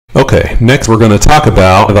Okay, next we're going to talk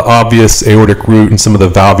about the obvious aortic root and some of the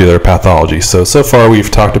valvular pathology. So far we've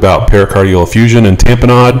talked about pericardial effusion and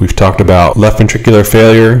tamponade. We've talked about left ventricular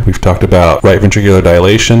failure. We've talked about right ventricular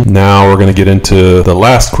dilation. Now we're going to get into the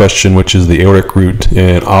last question, which is the aortic root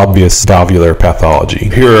and obvious valvular pathology.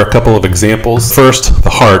 Here are a couple of examples. First, the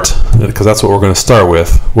heart, because that's what we're going to start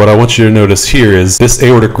with. What I want you to notice here is this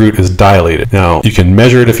aortic root is dilated. Now, you can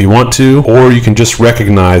measure it if you want to, or you can just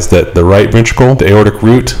recognize that the right ventricle, the aortic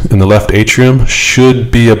root, and the left atrium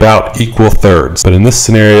should be about equal thirds. But in this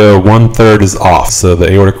scenario, 1/3 is off, so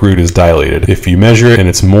the aortic root is dilated. If you measure it and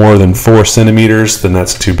it's more than 4 centimeters, then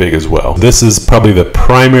that's too big as well. This is probably the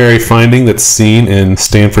primary finding that's seen in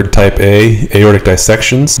Stanford type A aortic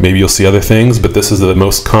dissections. Maybe you'll see other things, but this is the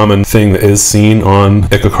most common thing that is seen on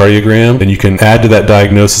echocardiogram. And you can add to that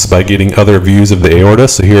diagnosis by getting other views of the aorta.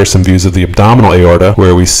 So here are some views of the abdominal aorta,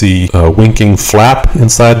 where we see a winking flap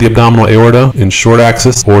inside the abdominal aorta in short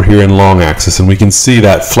axis, or here in long axis. And we can see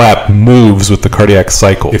that flap moves with the cardiac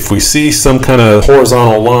cycle. If we see some kind of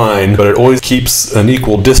horizontal line, but it always keeps an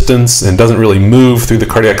equal distance and doesn't really move through the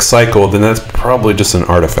cardiac cycle, then that's probably just an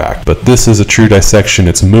artifact. But this is a true dissection.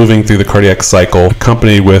 It's moving through the cardiac cycle,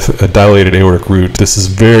 accompanied with a dilated aortic root. This is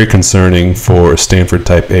very concerning for a Stanford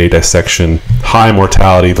type A dissection. High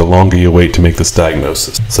mortality the longer you wait to make this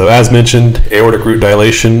diagnosis. So as mentioned, aortic root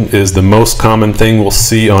dilation is the most common thing we'll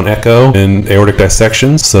see on echo in aortic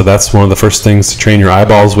dissections. So that's one of the first things to train your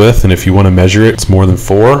eyeballs with, and if you want to measure it, it's more than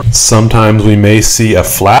 4. Sometimes we may see a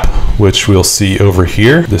flap, which we'll see over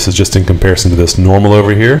here. This is just in comparison to this normal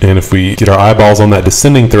over here. And if we get our eyeballs on that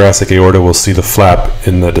descending thoracic aorta, we'll see the flap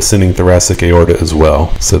in the descending thoracic aorta as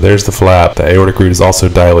well. So there's the flap. The aortic root is also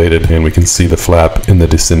dilated, and we can see the flap in the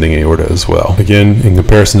descending aorta as well. Again, in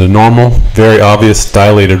comparison to normal, very obvious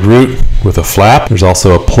dilated root with a flap. There's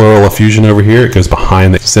also a pleural effusion over here. It goes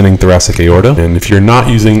behind the descending thoracic aorta. And if you're not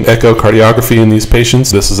using echocardiography in these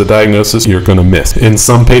patients, this is a diagnosis you're going to miss. In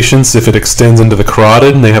some patients, if it extends into the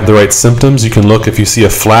carotid and they have the right symptoms, you can look if you see a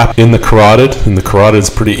flap in the carotid, and the carotid is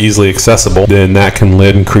pretty easily accessible, then that can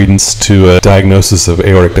lend credence to a diagnosis of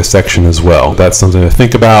aortic dissection as well. That's something to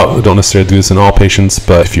think about. We don't necessarily do this in all patients,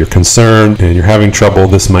 but if you're concerned and you're having trouble,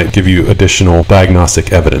 this might give you additional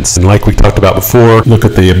diagnostic evidence. And like we talked about before, look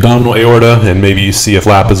at the abdominal aorta and maybe you see a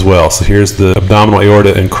flap as well. So here's the abdominal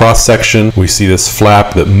aorta in cross section. We see this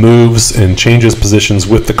flap that moves and changes positions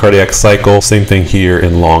with the cardiac cycle. Same thing here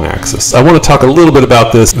in long axis. I want to talk a little bit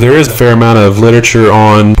about this. There is a fair amount of literature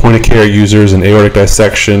on point of care users and aortic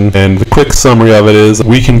dissection, and the quick summary of it is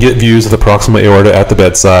we can get views of the proximal aorta at the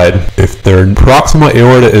bedside. If their proximal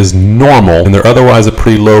aorta is normal and they're otherwise a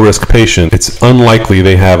pretty low risk patient, it's unlikely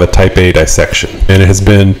they have a type A dissection. And it has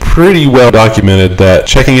been pretty well documented that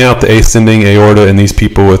checking out the ascending aorta in these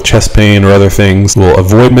people with chest pain or other things will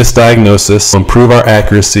avoid misdiagnosis, improve our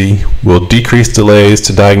accuracy, will decrease delays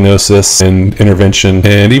to diagnosis and intervention.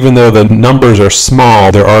 And even though the numbers are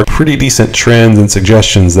small, there are pretty decent trends and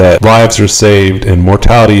suggestions that lives are saved and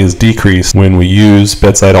mortality is decreased when we use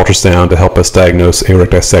bedside ultrasound to help us diagnose aortic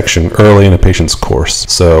dissection early in a patient's course.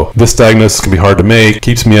 So this diagnosis can be hard to make,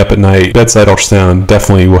 keeps me up at night. Bedside ultrasound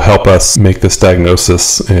definitely will help us make this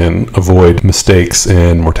diagnosis and avoid mistakes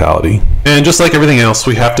and mortality. And just like everything else,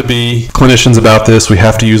 we have to be clinicians about this. We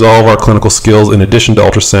have to use all of our clinical skills in addition to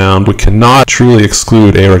ultrasound. We cannot truly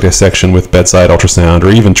exclude aortic dissection with bedside ultrasound or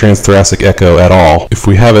even transthoracic echo at all. If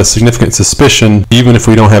we have a significant suspicion, even if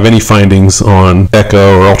we don't have any findings on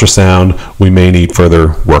echo or ultrasound, we may need further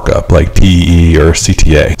workup like TEE or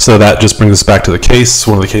CTA. So that just brings us back to the case.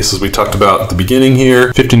 One of the cases we talked about at the beginning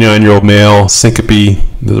here, 59-year-old male, syncope,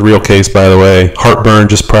 the real case by the way, heartburn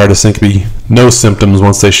just prior to syncope, no symptoms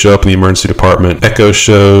once they show up in the emergency department. Echo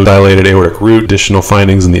showed dilated aortic root. Additional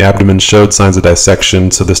findings in the abdomen showed signs of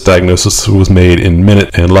dissection, so this diagnosis was made in minute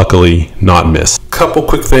and luckily not missed. Couple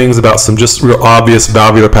quick things about some just real obvious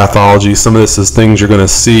valvular pathology. Some of this is things you're going to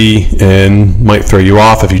see and might throw you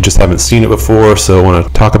off if you just haven't seen it before, so I want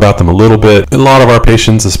to talk about them a little bit. A lot of our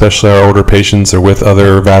patients, especially our older patients or with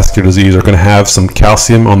other vascular disease, are going to have some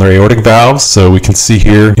calcium on their aortic valves. So we can see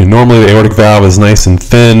here, normally the aortic valve is nice and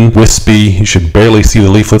thin, wispy. You should barely see the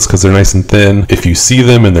leaflets because they're nice and thin. If you see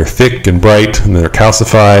them and they're thick and bright and they're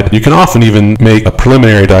calcified, you can often even make a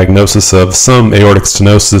preliminary diagnosis of some aortic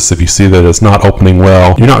stenosis if you see that it's not opening opening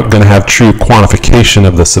well. You're not going to have true quantification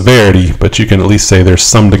of the severity, but you can at least say there's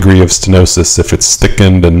some degree of stenosis if it's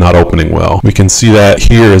thickened and not opening well. We can see that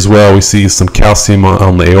here as well. We see some calcium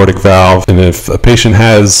on the aortic valve, and if a patient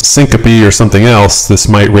has syncope or something else, this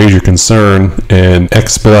might raise your concern and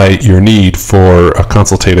expedite your need for a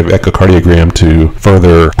consultative echocardiogram to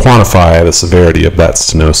further quantify the severity of that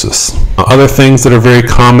stenosis. Other things that are very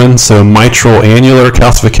common, so mitral annular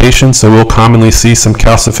calcification. So we'll commonly see some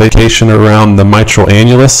calcification around the mitral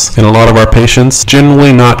annulus in a lot of our patients.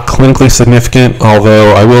 Generally not clinically significant,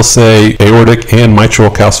 although I will say aortic and mitral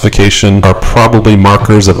calcification are probably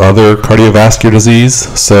markers of other cardiovascular disease.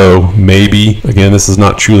 So maybe, again, this is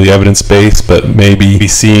not truly evidence-based, but maybe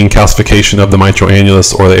seeing calcification of the mitral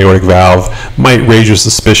annulus or the aortic valve might raise your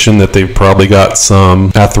suspicion that they've probably got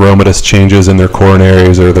some atheromatous changes in their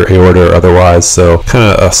coronaries or their aorta or otherwise. So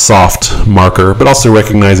kind of a soft marker, but also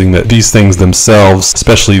recognizing that these things themselves,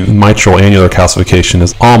 especially mitral annular calcification,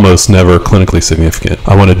 is almost never clinically significant.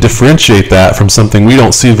 I want to differentiate that from something we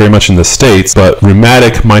don't see very much in the States, but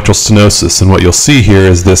rheumatic mitral stenosis. And what you'll see here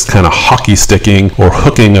is this kind of hockey sticking or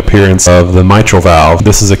hooking appearance of the mitral valve.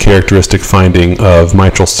 This is a characteristic finding of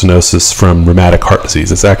mitral stenosis from rheumatic heart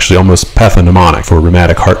disease. It's actually almost pathognomonic for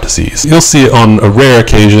rheumatic heart disease. You'll see it on a rare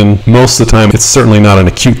occasion. Most of the time, it's certainly not an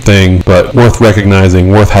acute thing, but worth recognizing,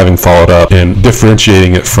 worth having followed up, and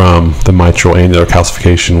differentiating it from the mitral annular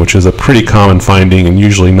calcification, which is a pretty common finding and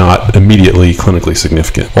usually not immediately clinically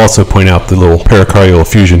significant. I'll also point out the little pericardial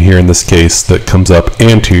effusion here in this case that comes up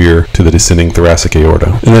anterior to the descending thoracic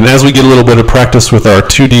aorta. And then as we get a little bit of practice with our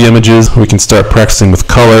 2D images, we can start practicing with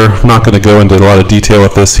color. I'm not going to go into a lot of detail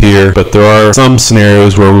with this here, but there are some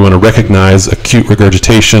scenarios where we want to recognize acute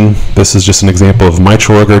regurgitation. This is just an example of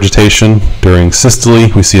mitral regurgitation during systole.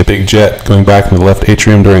 We see a big jet going back in the left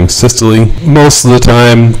atrium during systole. Most of the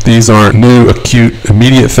time, these aren't new, acute,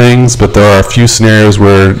 immediate things, but there are a few scenarios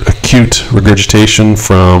where acute regurgitation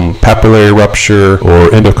from papillary rupture or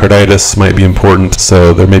endocarditis might be important,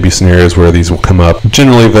 so there may be scenarios where these will come up.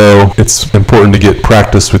 Generally, though, it's important to get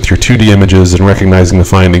practice with your 2D images and recognizing the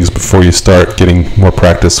findings before you start getting more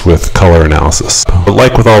practice with color analysis. But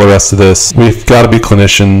like with all the rest of this, we've got to be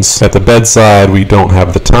clinicians. At the bedside, we don't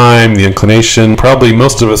have the time, the inclination. Probably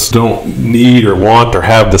most of us don't need or want or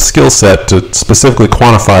have the skill set to specifically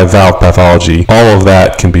quantify valve pathology. All of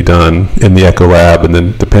that can be done in the echo lab, and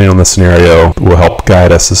then depending on the scenario will help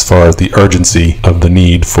guide us as far as the urgency of the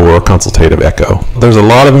need for consultative echo. There's a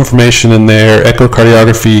lot of information in there.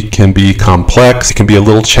 Echocardiography can be complex, it can be a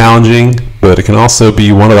little challenging, but it can also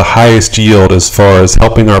be one of the highest yield as far as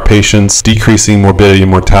helping our patients, decreasing morbidity and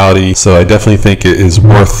mortality. So I definitely think it is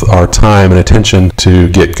worth our time and attention to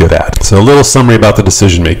get good at. So a little summary about the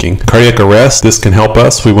decision making. Cardiac arrest, this can help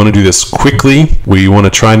us. We want to do this quickly. We want to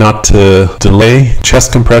try not to delay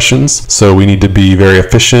chest compressions. So we need to be very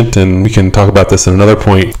efficient, and we can talk about this in another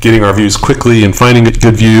point. Getting our views quickly and finding a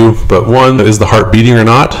good view. But one, is the heart beating or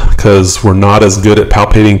not? Because we're not as good at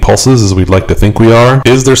palpating pulses as we'd like to think we are.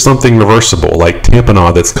 Is there something reversible, like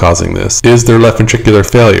tamponade, that's causing this? Is there left ventricular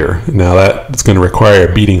failure? Now that's going to require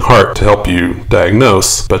a beating heart to help you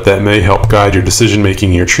diagnose, but that may help guide your decision making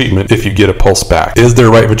and your treatment if you get a pulse back. Is there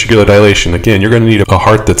right ventricular dilation? Again, you're going to need a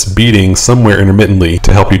heart that's beating somewhere intermittently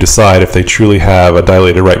to help you decide if they truly have a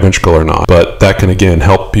dilated right ventricle or not. But that can again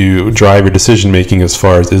help you drive your decision making as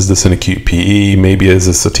far as, is this an acute PE? Maybe is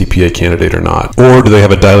this a TPA candidate or not? Or do they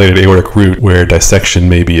have a dilated aortic root where dissection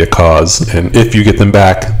may be a cause? And if you get them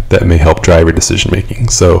back, that may help drive your decision making.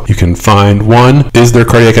 So you can find, one, is there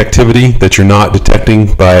cardiac activity that you're not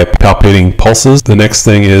detecting by palpating pulses? The next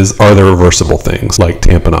thing is, are there reversible things like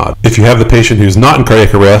tamponade? If you have the patient who's not in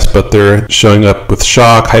cardiac arrest, but they're showing up with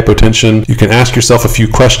shock, hypotension, you can ask yourself a few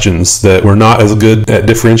questions that we're not as good at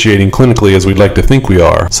differentiating clinically as we'd like to think we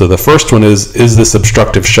are. So the first one is this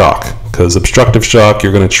obstructive shock? Because obstructive shock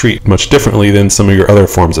you're going to treat much differently than some of your other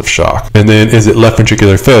forms of shock. And then, is it left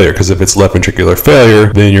ventricular failure? Because if it's left ventricular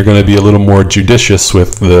failure, then you're going to be a little more judicious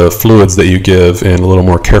with the fluids that you give and a little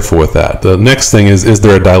more careful with that. The next thing is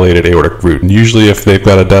there a dilated aortic root? And usually if they've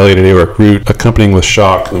got a dilated aortic root accompanying with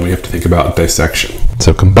shock, then we have to think about dissection.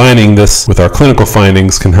 So combining this with our clinical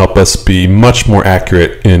findings can help us be much more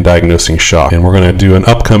accurate in diagnosing shock. And we're going to do an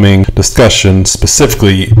upcoming discussion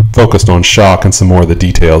specifically focused on shock and some more of the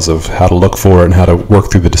details of how to look for it and how to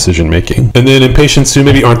work through the decision making. And then in patients who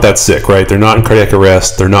maybe aren't that sick, right? They're not in cardiac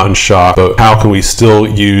arrest, they're not in shock, but how can we still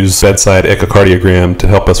use bedside echocardiogram to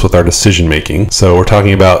help us with our decision making? So we're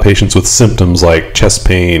talking about patients with symptoms like chest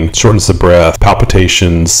pain, shortness of breath,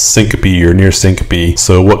 palpitations, syncope or near syncope.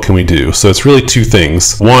 So what can we do? So it's really two things.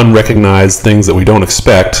 things. One, recognize things that we don't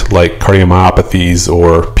expect, like cardiomyopathies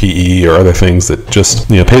or PE or other things that just,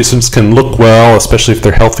 patients can look well, especially if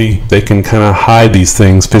they're healthy. They can kind of hide these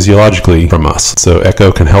things physiologically from us. So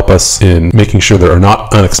echo can help us in making sure there are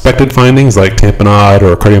not unexpected findings like tamponade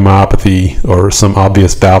or cardiomyopathy or some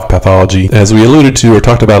obvious valve pathology. As we alluded to or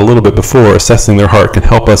talked about a little bit before, assessing their heart can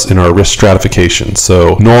help us in our risk stratification.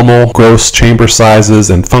 So normal, gross chamber sizes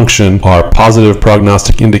and function are positive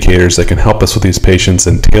prognostic indicators that can help us with these patients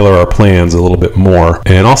and tailor our plans a little bit more.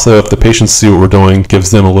 And also, if the patients see what we're doing,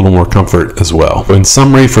 gives them a little more comfort as well. In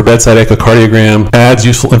summary, for bedside echocardiogram, adds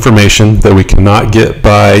useful information that we cannot get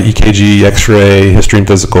by EKG, X-ray, history, and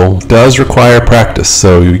physical. Does require practice,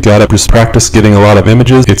 so you got to just practice getting a lot of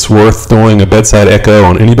images. It's worth doing a bedside echo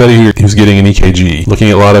on anybody who's getting an EKG, looking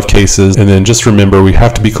at a lot of cases, and then just remember we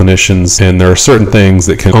have to be clinicians, and there are certain things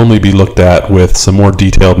that can only be looked at with some more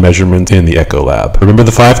detailed measurements in the echo lab. Remember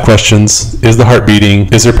the 5 questions. Is the heart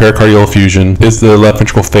beating? Is there pericardial effusion? Is the left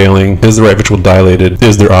ventricle failing? Is the right ventricle dilated?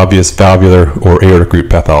 Is there obvious valvular or aortic root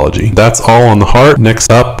pathology? That's all on the heart.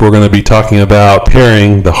 Next up, we're going to be talking about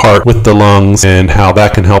pairing the heart with the lungs and how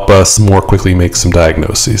that can help us more quickly make some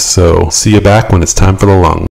diagnoses. So see you back when it's time for the lung.